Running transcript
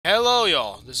Hello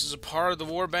y'all, this is a part of the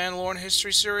Warband lore and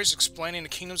history series explaining the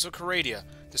kingdoms of Kharadia.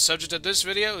 The subject of this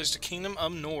video is the kingdom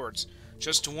of Nords.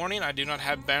 Just a warning, I do not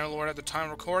have Bannerlord at the time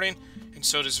of recording, and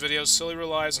so this video solely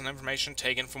relies on information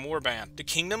taken from Warband. The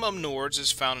kingdom of Nords is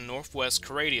found in northwest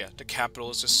Kharadia. The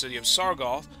capital is the city of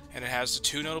Sargoth, and it has the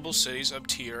two notable cities of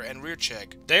Tyr and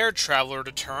Rearcheg. Their traveler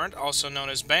deterrent, also known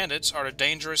as bandits, are the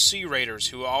dangerous sea raiders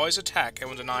who will always attack and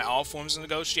will deny all forms of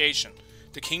negotiation.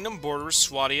 The kingdom borders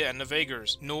Swadia and the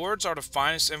Vagars. Nords are the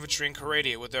finest infantry in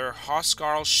Kharadia, with their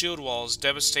Hoskarl shield walls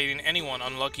devastating anyone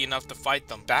unlucky enough to fight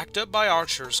them. Backed up by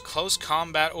archers, close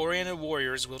combat-oriented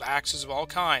warriors wield axes of all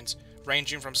kinds,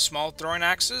 ranging from small throwing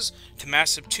axes to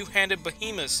massive two-handed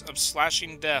behemoths of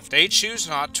slashing death. They choose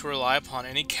not to rely upon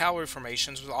any cavalry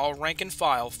formations, with all rank and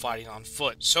file fighting on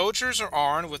foot. Soldiers are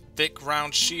armed with thick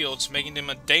round shields, making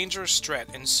them a dangerous threat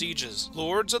in sieges.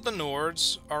 Lords of the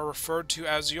Nords are referred to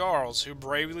as Jarls, who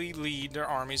bravely lead their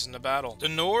armies into battle. The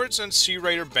Nords and Sea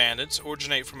Raider bandits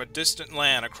originate from a distant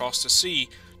land across the sea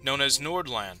known as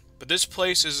Nordland, but this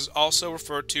place is also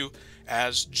referred to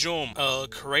as Jom. A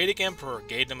Kharatic emperor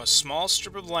gave them a small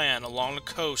strip of land along the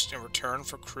coast in return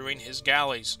for crewing his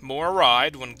galleys. More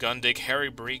arrived when Gundig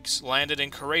Harrybreeks landed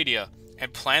in Kharadia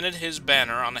and planted his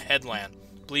banner on the headland,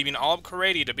 believing all of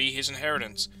Kharadia to be his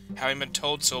inheritance, having been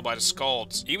told so by the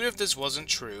Skalds. Even if this wasn't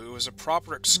true, it was a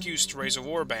proper excuse to raise a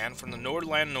warband from the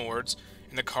Nordland Nords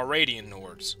and the Kharadian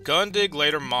Nords. Gundig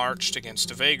later marched against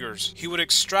the Vagars. He would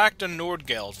extract a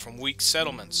Nordgeld from weak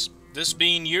settlements, this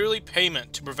being yearly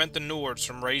payment to prevent the Nords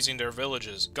from razing their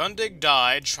villages. Gundig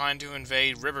died trying to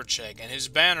invade Rearcheg, and his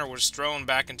banner was thrown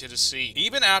back into the sea.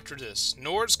 Even after this,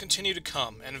 Nords continue to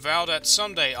come, and vow that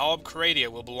someday all of Kharadia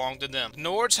will belong to them. The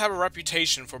Nords have a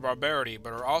reputation for barbarity,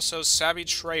 but are also savvy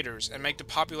traders, and make the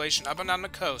population up and down the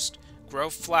coast grow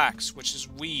flax, which is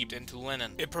weaved into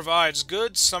linen. It provides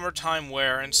good summertime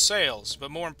wear and sails,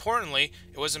 but more importantly,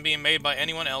 it wasn't being made by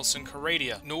anyone else in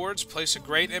Kharadia. Nords place a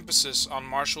great emphasis on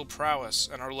martial prowess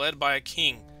and are led by a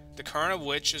king, the current of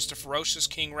which is the ferocious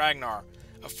King Ragnar,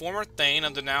 a former thane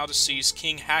of the now deceased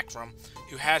King Hakram,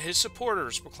 who had his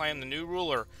supporters proclaim the new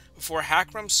ruler before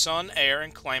Hakram's son, heir,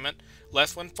 and claimant,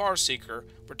 Lethwin Farseeker,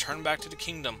 returned back to the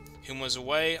kingdom, whom was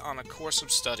away on a course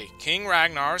of study. King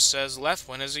Ragnar says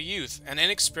Lethwin is a youth and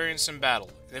inexperienced in battle,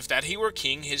 and if that he were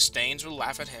king, his thanes would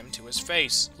laugh at him to his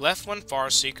face. Lethwin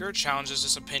Farseeker challenges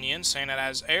this opinion, saying that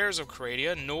as heirs of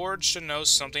Kharadia, Nords should know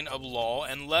something of law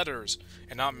and letters,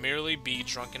 and not merely be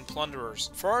drunken plunderers.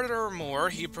 Furthermore,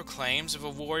 he proclaims if a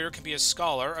warrior can be a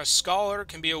scholar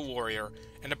can be a warrior,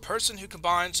 and a person who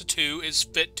combines the two is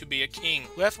fit to be a king.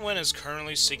 Lethwin is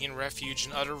currently seeking refuge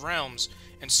in other realms,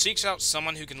 and seeks out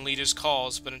someone who can lead his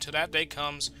cause, but until that day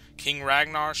comes, King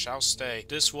Ragnar shall stay.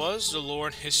 This was the lore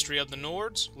and history of the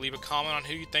Nords. Leave a comment on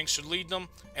who you think should lead them,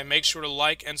 and make sure to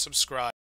like and subscribe.